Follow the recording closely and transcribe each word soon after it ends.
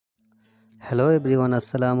Hello everyone,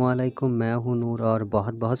 अस्सलाम वालेकुम। मैं हूं नूर और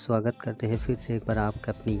बहुत बहुत स्वागत करते हैं फिर से एक बार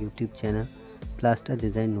आपका अपनी यूट्यूब चैनल प्लास्टर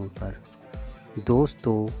डिज़ाइन नूर पर।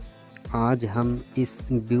 दोस्तों, आज हम इस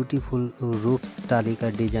ब्यूटीफुल रूफ्स टाली का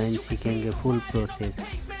डिज़ाइन सीखेंगे, फुल प्रोसेस।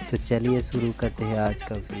 तो चलिए शुरू करते हैं आज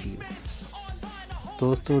का वीडियो।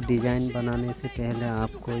 दोस्तों, डिज़ाइन बनाने से पहले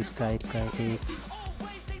आपको इस टाइप का एक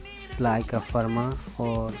प्लाई का फर्मा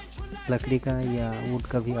और लकड़ी का या वुड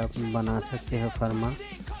का भी आप बना सकते हैं फर्मा।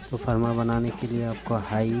 तो फर्मा बनाने के लिए आपको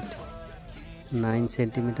हाइट 9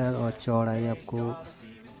 सेंटीमीटर और चौड़ाई आपको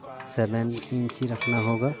 7 इंच ही रखना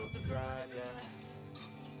होगा।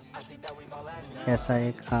 ऐसा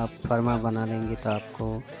एक आप फर्मा बना लेंगे तो आपको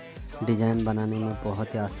डिज़ाइन बनाने में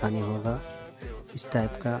बहुत ही आसानी होगा। इस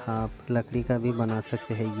टाइप का आप लकड़ी का भी बना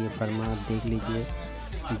सकते हैं। ये फर्मा आप देख लीजिए,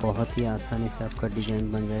 बहुत ही आसानी से आपका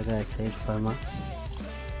डिज़ाइन बन जाएगा ऐसा एक फर्मा।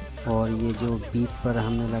 और ये जो बीट पर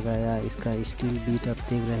हमने लगाया, इसका स्टील बीट आप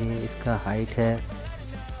देख रहे हैं, इसका हाइट है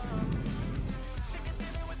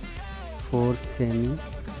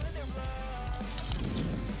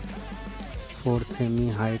 4 सेमी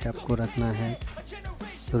हाइट आपको रखना है।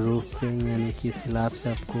 रूफ से यानी कि स्लैब से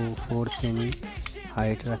आपको 4 सेमी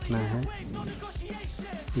हाइट रखना है।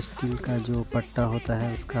 स्टील का जो पट्टा होता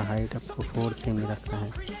है उसका हाइट आपको 4 सेमी रखना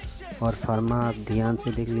है। और फर्मा आप ध्यान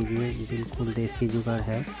से देख लीजिए, बिल्कुल देसी जुगाड़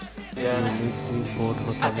है। इलेक्ट्रिक बोर्ड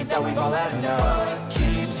होता है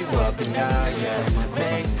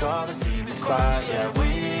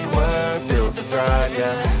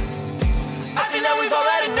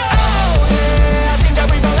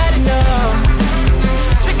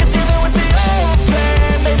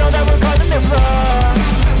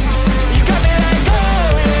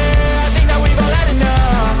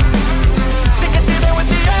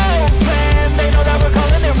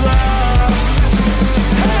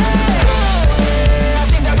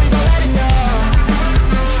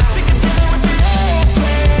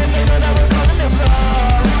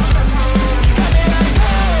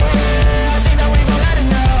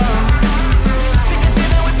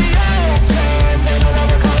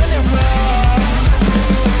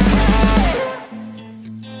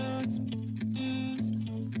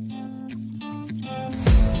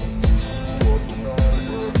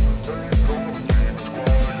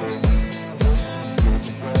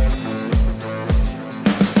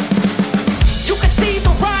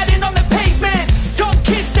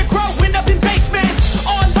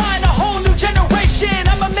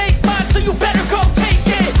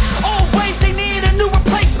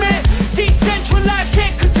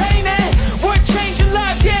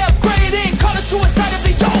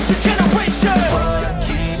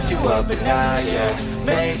at night, yeah.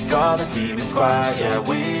 Make all the demons quiet, yeah.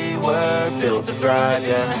 We were built to thrive,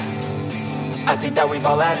 yeah. I think that we've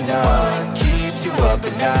all had enough. What keeps you up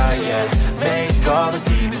at night, yeah. Make all the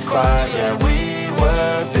demons quiet, yeah. We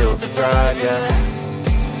were built to thrive, yeah.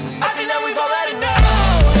 I think that we've all had enough.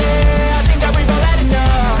 Yeah, I think that we've all had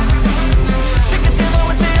enough. Sick of dealing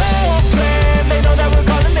with the old plan. They know that we're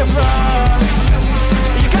calling it wrong.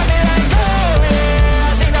 You got me like, oh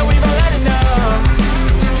yeah. I think that we've all had enough.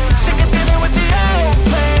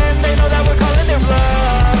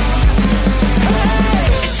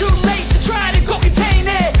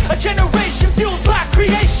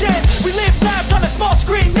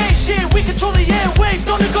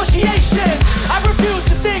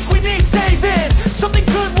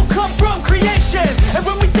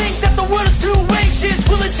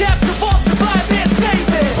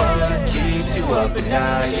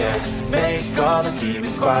 Night, yeah. Make all the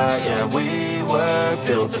demons quiet, yeah. We were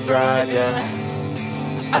built to thrive, yeah.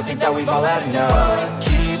 I think that we've all had enough. What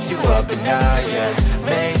keeps you up at night, yeah.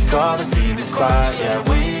 Make all the demons quiet, yeah.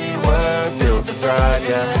 We were built to thrive,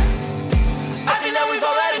 yeah. I think that we've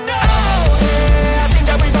all had enough. Yeah, I think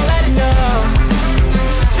that we've all had enough.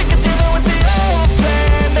 Sick of dealing with the old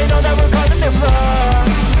plan. They know that we're calling it wrong.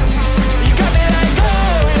 You got me like,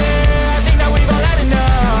 oh yeah. I think that we've all had enough.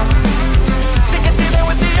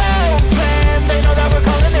 They know that we're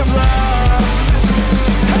calling it wrong.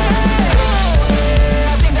 Hey,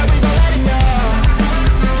 I think that we've all had enough.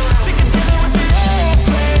 Sick of dealing with the old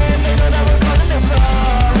plan. They know that we're calling it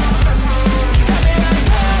wrong. You got me like,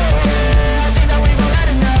 oh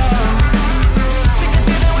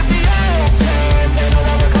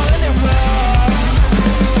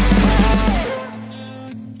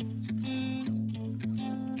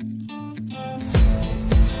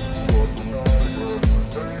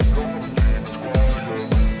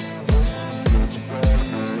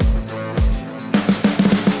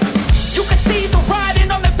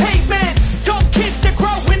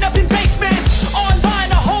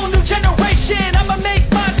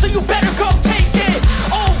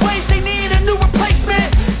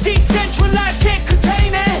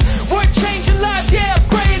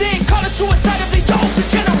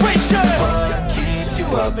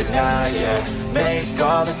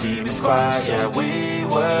quiet, yeah. We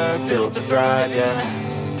were built to thrive,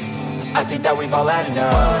 yeah. I think that we've all had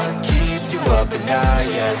enough. What keeps you up at night,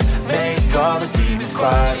 yeah. Make all the demons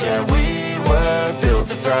quiet, yeah. We were built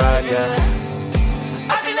to thrive, yeah.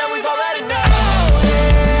 I think that we've all had enough,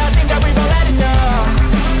 yeah. I think that we've all had enough.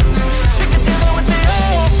 Sick of dealing with the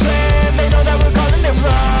old plan. They know that we're calling it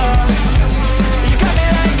wrong. You got me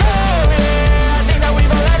like, oh yeah. I think that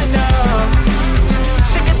we've all had enough.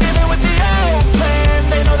 Sick of dealing with the old plan.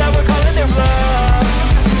 They know that we're calling it wrong.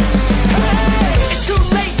 Hey, it's too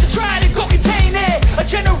late to try to go contain it. A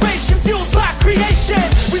generation fueled by creation.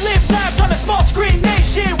 We live lives on a small screen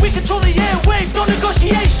nation. We control the airwaves, no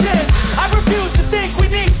negotiation. I refuse to think we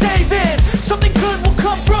need saving. Something good will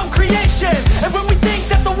come from creation. And when we think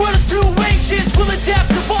that the world is too anxious, we'll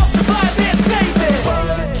adapt, evolve, survive, and save it.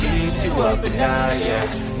 What keeps you up at night, yeah.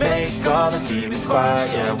 Make all the demons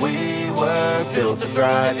quiet, yeah. We were built to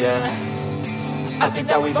thrive, yeah. I think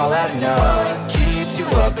that we've all had enough. What keeps you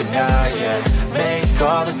up at night, yeah. Make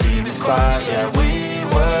all the demons quiet, yeah. We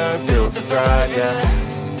were built to thrive, yeah.